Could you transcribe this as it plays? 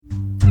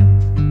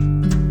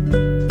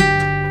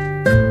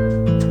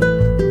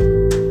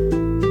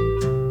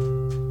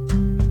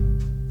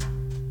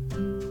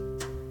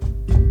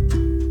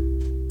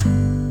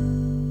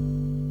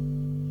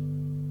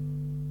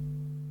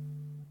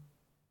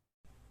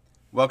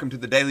Welcome to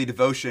the Daily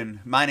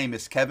Devotion. My name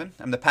is Kevin.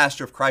 I'm the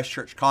pastor of Christ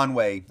Church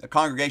Conway, a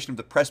congregation of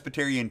the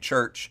Presbyterian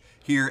Church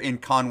here in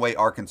Conway,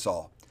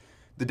 Arkansas.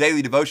 The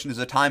Daily Devotion is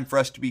a time for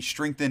us to be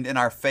strengthened in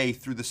our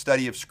faith through the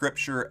study of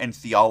Scripture and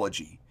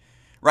theology.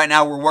 Right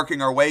now, we're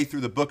working our way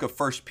through the book of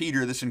 1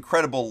 Peter, this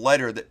incredible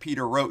letter that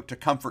Peter wrote to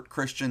comfort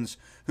Christians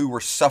who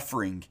were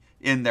suffering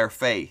in their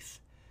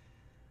faith.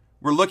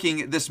 We're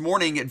looking this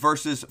morning at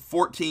verses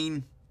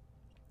 14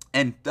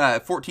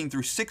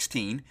 through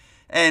 16,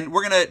 and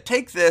we're going to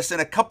take this in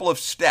a couple of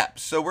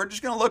steps. So we're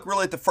just going to look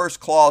really at the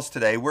first clause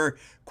today. We're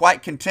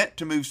quite content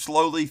to move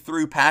slowly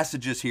through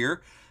passages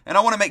here, and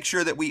I want to make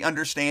sure that we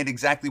understand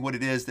exactly what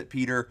it is that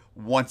Peter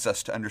wants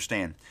us to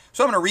understand.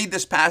 So I'm going to read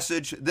this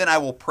passage, then I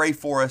will pray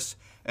for us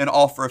and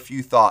offer a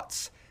few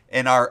thoughts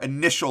in our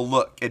initial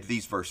look at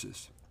these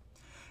verses.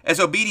 As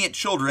obedient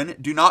children,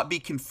 do not be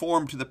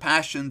conformed to the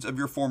passions of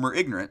your former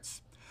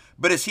ignorance,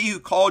 but as he who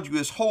called you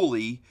is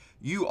holy,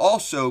 you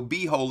also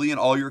be holy in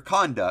all your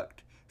conduct,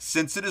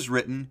 since it is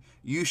written,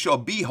 you shall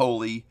be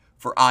holy,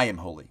 for I am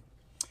holy.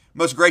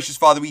 Most gracious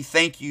Father, we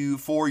thank you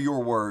for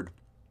your word.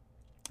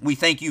 We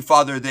thank you,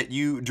 Father, that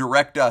you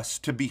direct us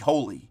to be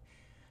holy,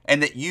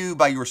 and that you,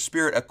 by your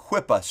Spirit,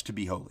 equip us to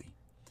be holy.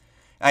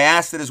 I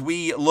ask that as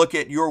we look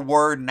at your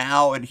word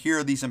now and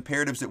hear these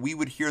imperatives, that we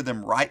would hear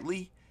them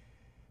rightly,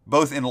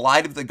 both in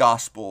light of the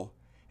gospel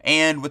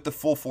and with the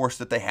full force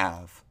that they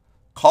have,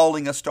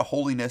 calling us to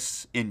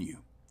holiness in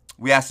you.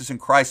 We ask this in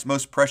Christ's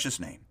most precious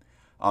name.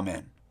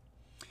 Amen.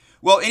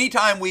 Well,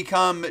 anytime we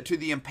come to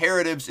the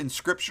imperatives in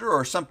Scripture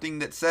or something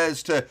that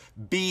says to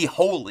be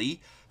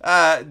holy,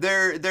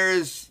 there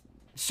is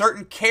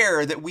certain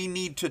care that we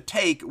need to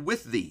take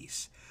with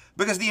these.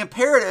 Because the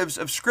imperatives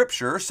of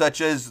Scripture, such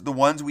as the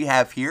ones we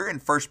have here in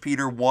 1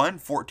 Peter 1,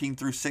 14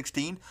 through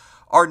 16,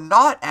 are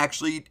not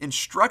actually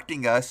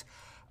instructing us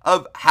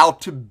of how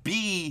to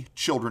be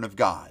children of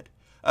God,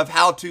 of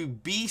how to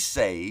be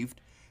saved,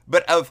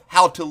 but of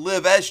how to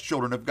live as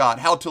children of God,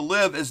 how to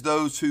live as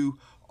those who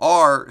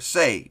are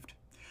saved.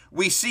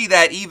 We see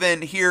that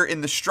even here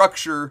in the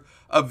structure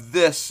of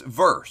this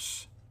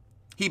verse.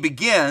 He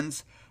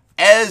begins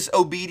as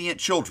obedient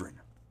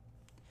children.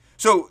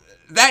 So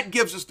that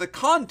gives us the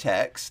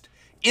context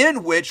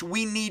in which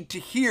we need to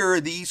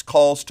hear these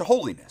calls to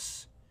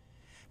holiness.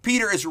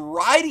 Peter is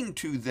writing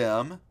to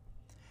them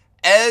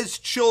as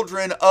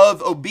children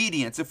of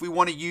obedience, if we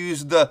want to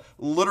use the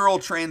literal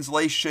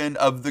translation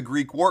of the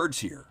Greek words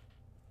here.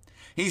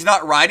 He's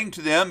not writing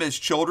to them as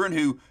children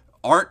who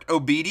aren't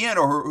obedient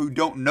or who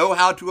don't know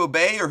how to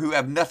obey or who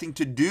have nothing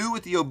to do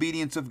with the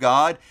obedience of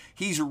God.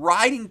 He's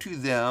writing to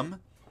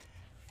them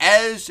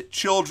as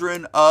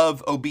children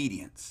of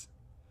obedience.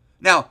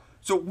 Now,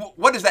 so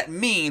what does that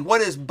mean?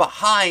 What is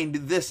behind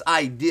this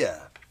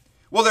idea?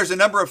 Well, there's a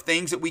number of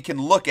things that we can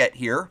look at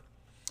here.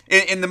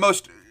 In the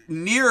most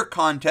near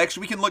context,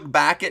 we can look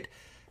back at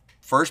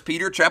 1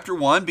 Peter chapter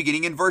 1,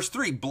 beginning in verse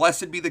 3.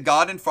 Blessed be the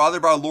God and Father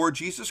of our Lord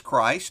Jesus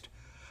Christ.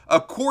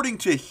 According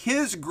to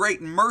his great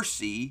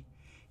mercy,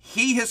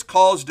 he has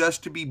caused us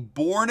to be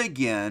born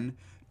again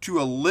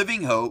to a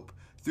living hope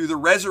through the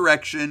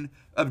resurrection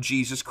of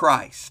Jesus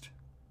Christ.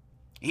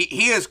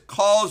 He has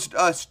caused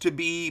us to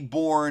be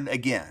born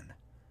again.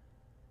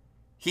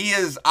 He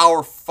is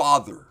our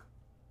Father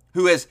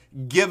who has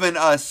given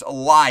us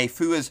life,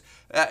 who has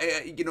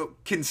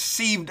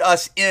conceived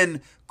us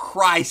in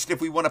Christ,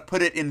 if we want to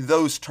put it in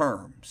those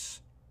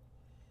terms.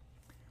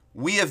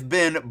 We have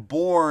been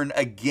born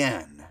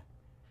again.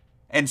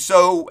 And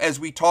so, as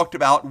we talked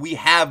about, we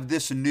have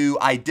this new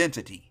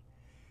identity.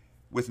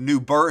 With new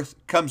birth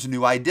comes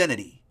new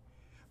identity.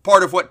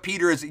 Part of what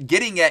Peter is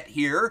getting at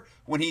here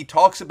when he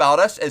talks about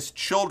us as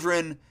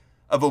children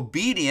of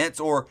obedience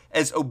or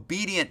as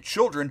obedient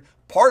children,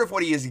 part of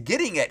what he is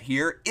getting at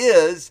here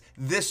is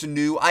this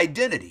new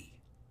identity.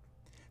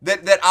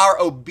 That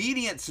our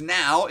obedience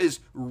now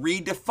is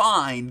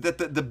redefined, that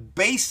the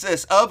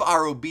basis of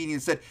our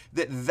obedience,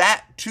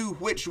 that to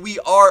which we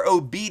are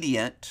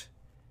obedient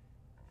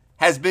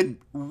has been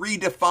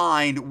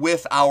redefined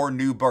with our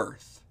new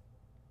birth.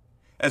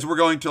 As we're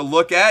going to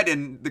look at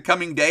in the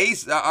coming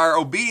days, our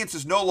obedience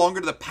is no longer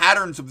to the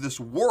patterns of this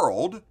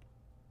world.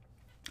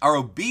 Our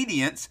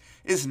obedience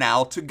is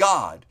now to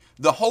God,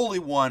 the Holy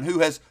One who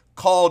has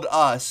called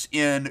us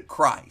in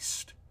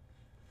Christ.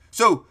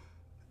 So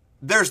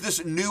there's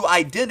this new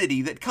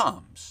identity that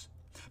comes.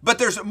 But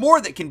there's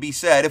more that can be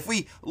said. If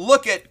we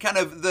look at kind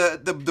of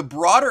the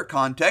broader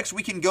context,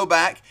 we can go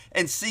back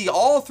and see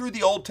all through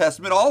the Old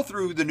Testament, all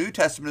through the New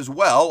Testament as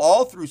well,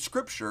 all through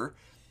Scripture,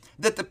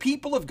 that the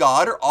people of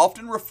God are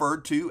often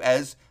referred to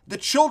as the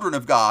children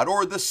of God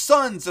or the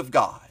sons of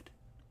God.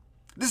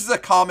 This is a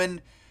common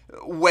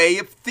way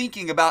of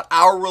thinking about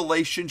our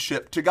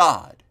relationship to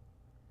God.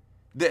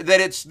 That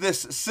it's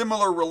this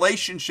similar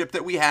relationship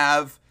that we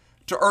have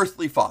to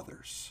earthly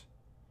fathers.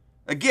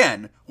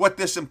 Again, what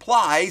this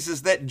implies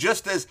is that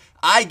just as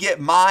I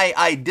get my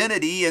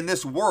identity in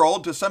this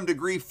world to some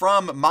degree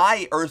from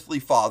my earthly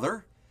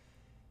father,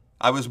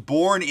 I was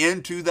born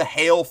into the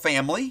Hale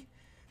family,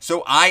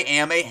 So I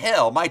am a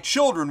Hale. My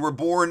children were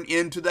born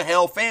into the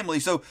Hale family,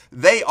 so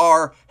they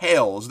are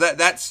Hales.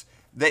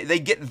 They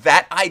get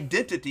that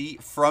identity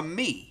from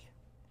me.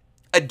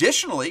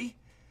 Additionally,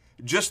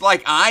 just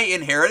like I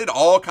inherited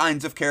all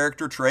kinds of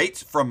character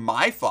traits from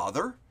my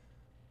father,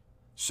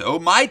 so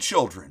my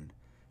children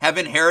have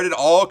inherited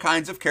all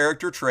kinds of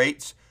character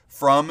traits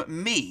from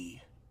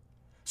me.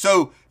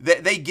 So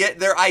they get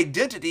their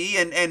identity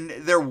and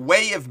their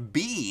way of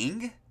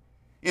being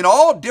in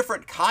all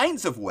different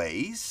kinds of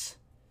ways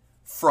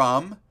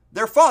from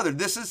their father.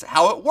 This is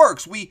how it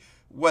works.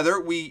 Whether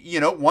we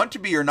want to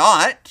be or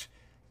not,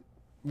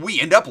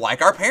 we end up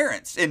like our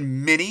parents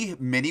in many,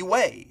 many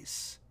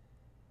ways.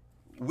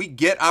 We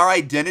get our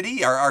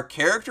identity, our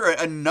character,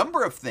 a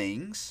number of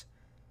things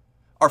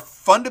are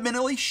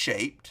fundamentally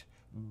shaped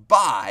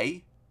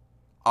by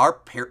our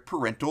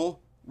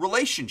parental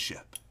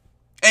relationship.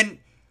 And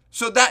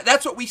so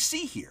that's what we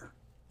see here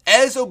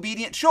as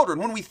obedient children.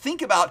 When we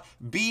think about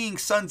being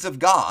sons of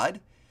God,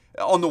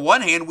 on the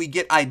one hand, we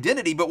get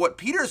identity, but what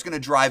Peter is going to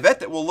drive at,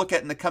 that we'll look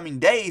at in the coming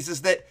days,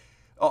 is that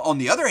on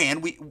the other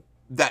hand,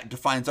 that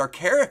defines our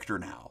character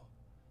now.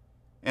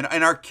 And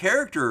our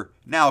character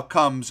now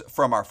comes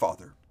from our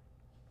Father.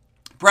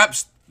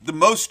 Perhaps the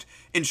most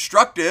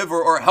instructive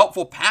or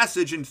helpful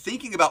passage in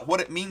thinking about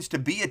what it means to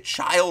be a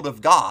child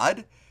of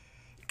God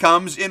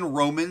comes in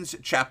Romans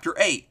chapter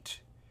 8.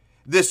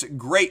 This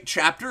great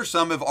chapter,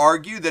 some have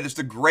argued that it's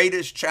the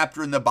greatest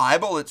chapter in the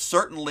Bible. It's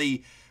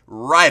certainly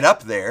right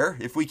up there,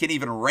 if we can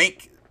even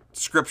rank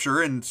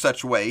Scripture in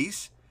such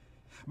ways.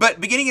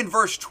 But beginning in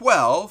verse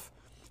 12,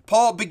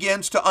 Paul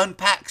begins to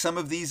unpack some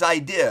of these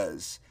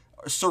ideas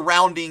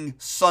surrounding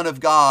Son of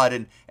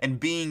God and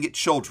being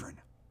children.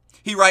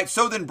 He writes,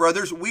 "So then,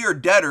 brothers, we are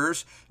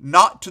debtors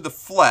not to the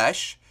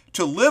flesh,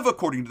 to live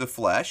according to the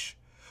flesh.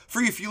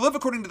 For if you live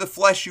according to the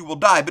flesh, you will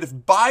die. But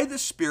if by the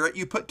Spirit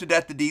you put to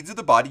death the deeds of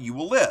the body, you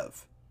will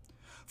live.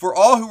 For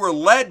all who are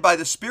led by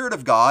the Spirit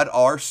of God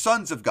are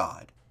sons of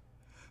God.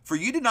 For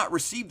you did not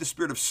receive the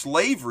spirit of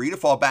slavery to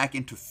fall back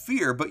into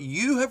fear, but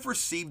you have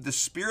received the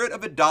spirit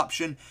of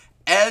adoption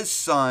as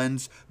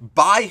sons,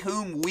 by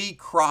whom we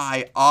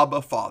cry,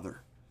 Abba,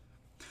 Father.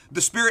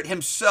 The Spirit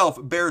himself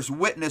bears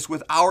witness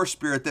with our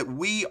spirit that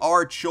we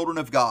are children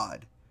of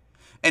God.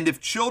 And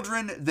if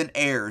children, then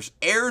heirs,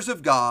 heirs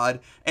of God,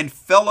 and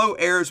fellow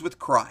heirs with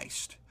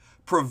Christ,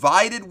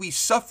 provided we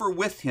suffer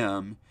with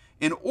him,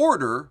 in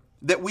order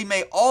that we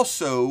may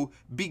also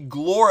be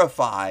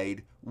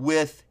glorified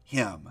with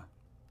him."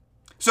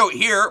 So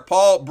here,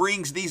 Paul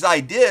brings these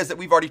ideas that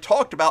we've already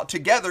talked about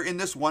together in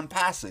this one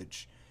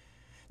passage.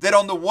 That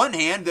on the one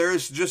hand, there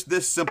is just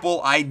this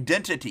simple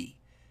identity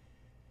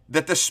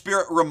that the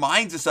Spirit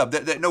reminds us of,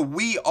 that no,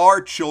 we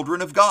are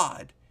children of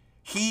God.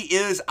 He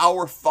is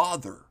our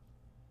Father.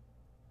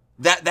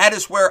 That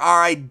is where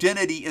our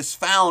identity is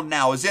found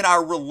now, is in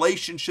our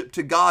relationship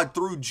to God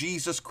through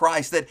Jesus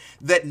Christ.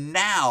 That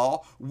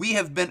now we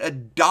have been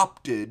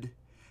adopted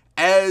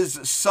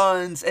as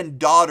sons and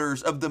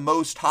daughters of the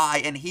Most High,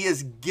 and he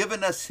has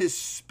given us his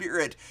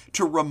Spirit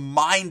to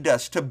remind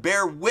us, to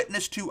bear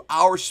witness to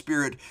our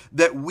spirit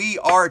that we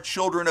are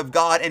children of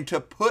God, and to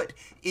put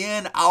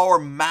in our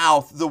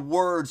mouth the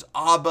words,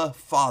 Abba,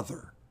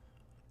 Father.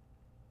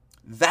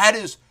 That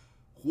is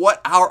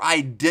what our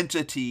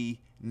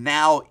identity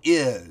now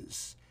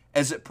is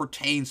as it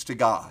pertains to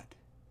God.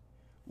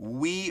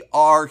 We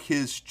are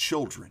his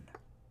children.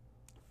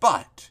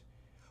 But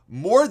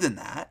more than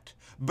that,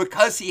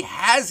 because he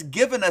has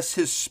given us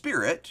his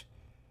Spirit,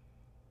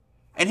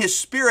 and his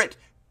Spirit,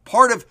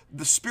 part of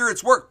the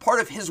Spirit's work, part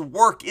of his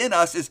work in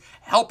us is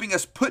helping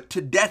us put to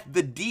death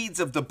the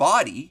deeds of the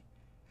body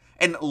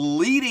and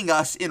leading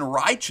us in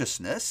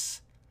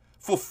righteousness,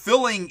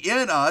 fulfilling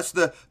in us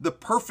the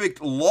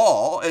perfect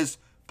law, as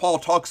Paul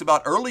talks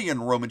about early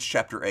in Romans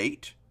chapter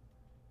 8.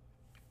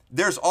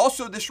 There's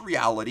also this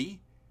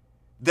reality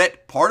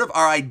that part of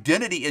our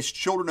identity as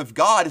children of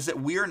God is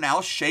that we are now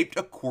shaped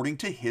according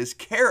to his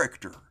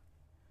character.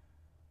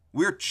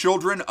 We're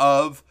children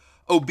of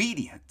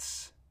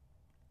obedience.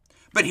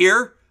 But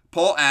here,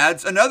 Paul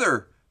adds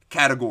another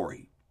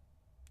category,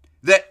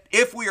 that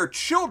if we are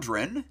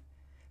children,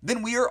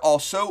 then we are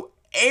also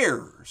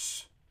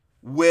heirs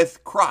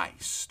with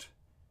Christ.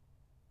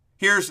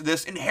 Here's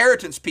this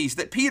inheritance piece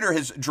that Peter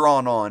has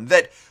drawn on,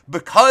 that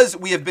because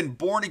we have been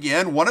born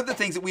again, one of the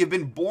things that we have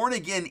been born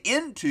again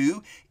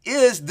into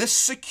is this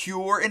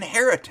secure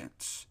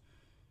inheritance.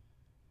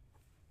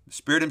 The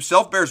Spirit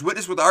himself bears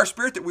witness with our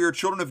spirit that we are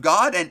children of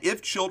God, and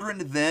if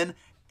children, then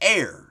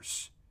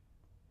heirs.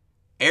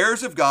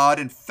 Heirs of God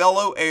and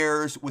fellow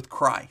heirs with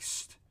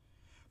Christ,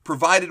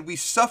 provided we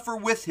suffer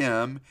with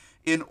him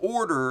in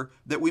order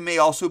that we may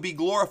also be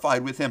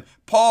glorified with him.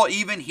 Paul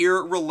even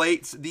here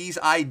relates these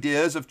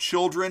ideas of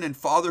children and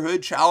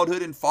fatherhood,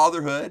 childhood and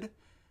fatherhood,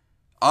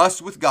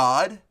 us with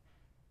God,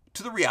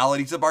 to the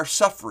realities of our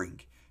suffering,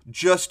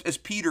 just as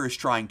Peter is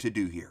trying to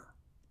do here.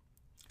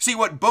 See,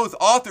 what both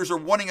authors are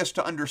wanting us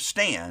to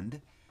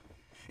understand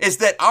is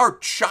that our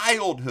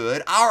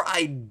childhood, our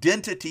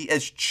identity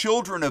as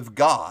children of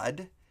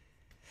God,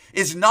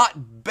 is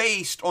not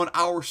based on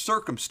our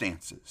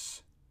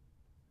circumstances.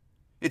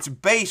 It's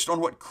based on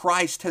what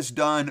Christ has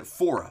done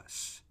for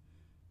us.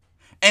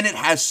 And it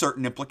has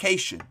certain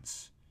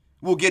implications.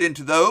 We'll get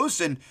into those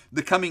in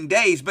the coming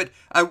days, but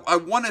I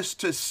want us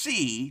to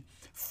see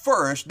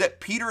first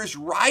that Peter is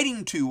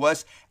writing to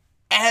us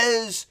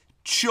as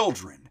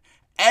children,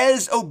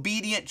 as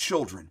obedient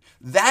children.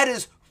 That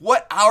is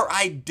what our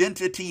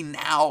identity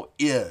now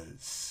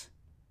is.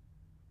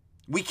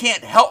 We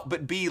can't help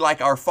but be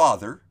like our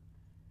Father.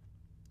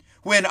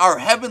 When our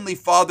Heavenly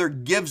Father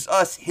gives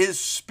us His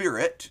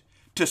Spirit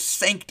to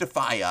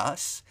sanctify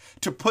us,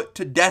 to put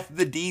to death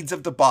the deeds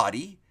of the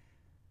body,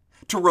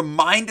 to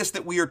remind us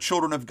that we are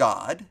children of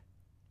God,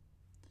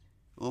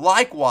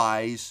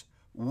 likewise,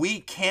 we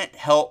can't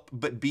help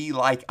but be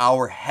like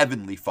our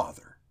Heavenly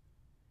Father.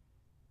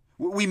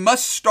 We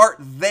must start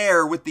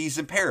there with these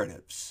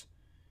imperatives.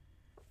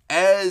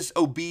 As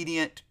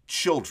obedient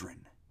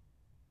children.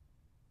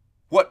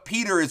 What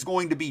Peter is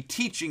going to be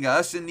teaching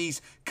us in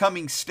these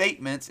coming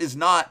statements is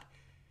not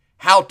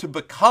how to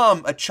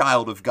become a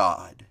child of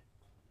God,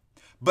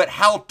 but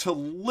how to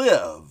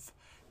live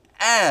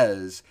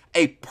as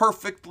a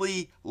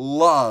perfectly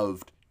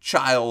loved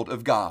child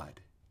of God.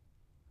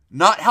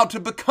 Not how to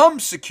become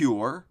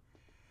secure,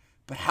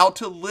 but how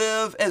to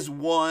live as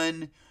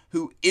one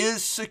who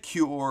is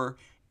secure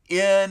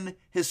in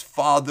his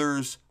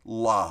Father's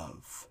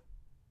love.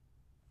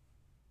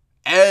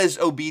 As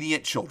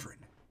obedient children.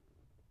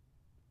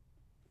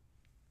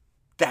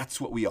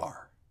 That's what we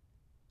are.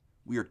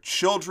 We are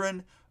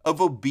children of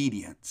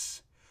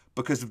obedience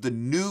because of the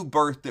new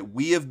birth that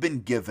we have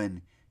been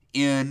given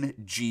in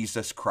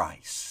Jesus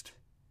Christ.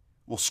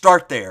 We'll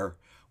start there.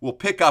 We'll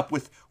pick up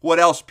with what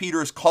else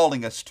Peter is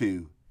calling us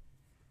to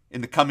in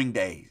the coming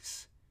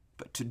days.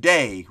 But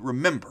today,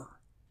 remember,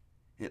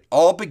 it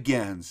all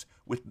begins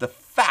with the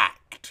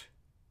fact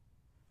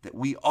that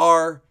we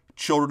are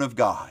children of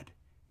God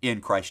in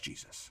Christ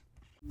Jesus.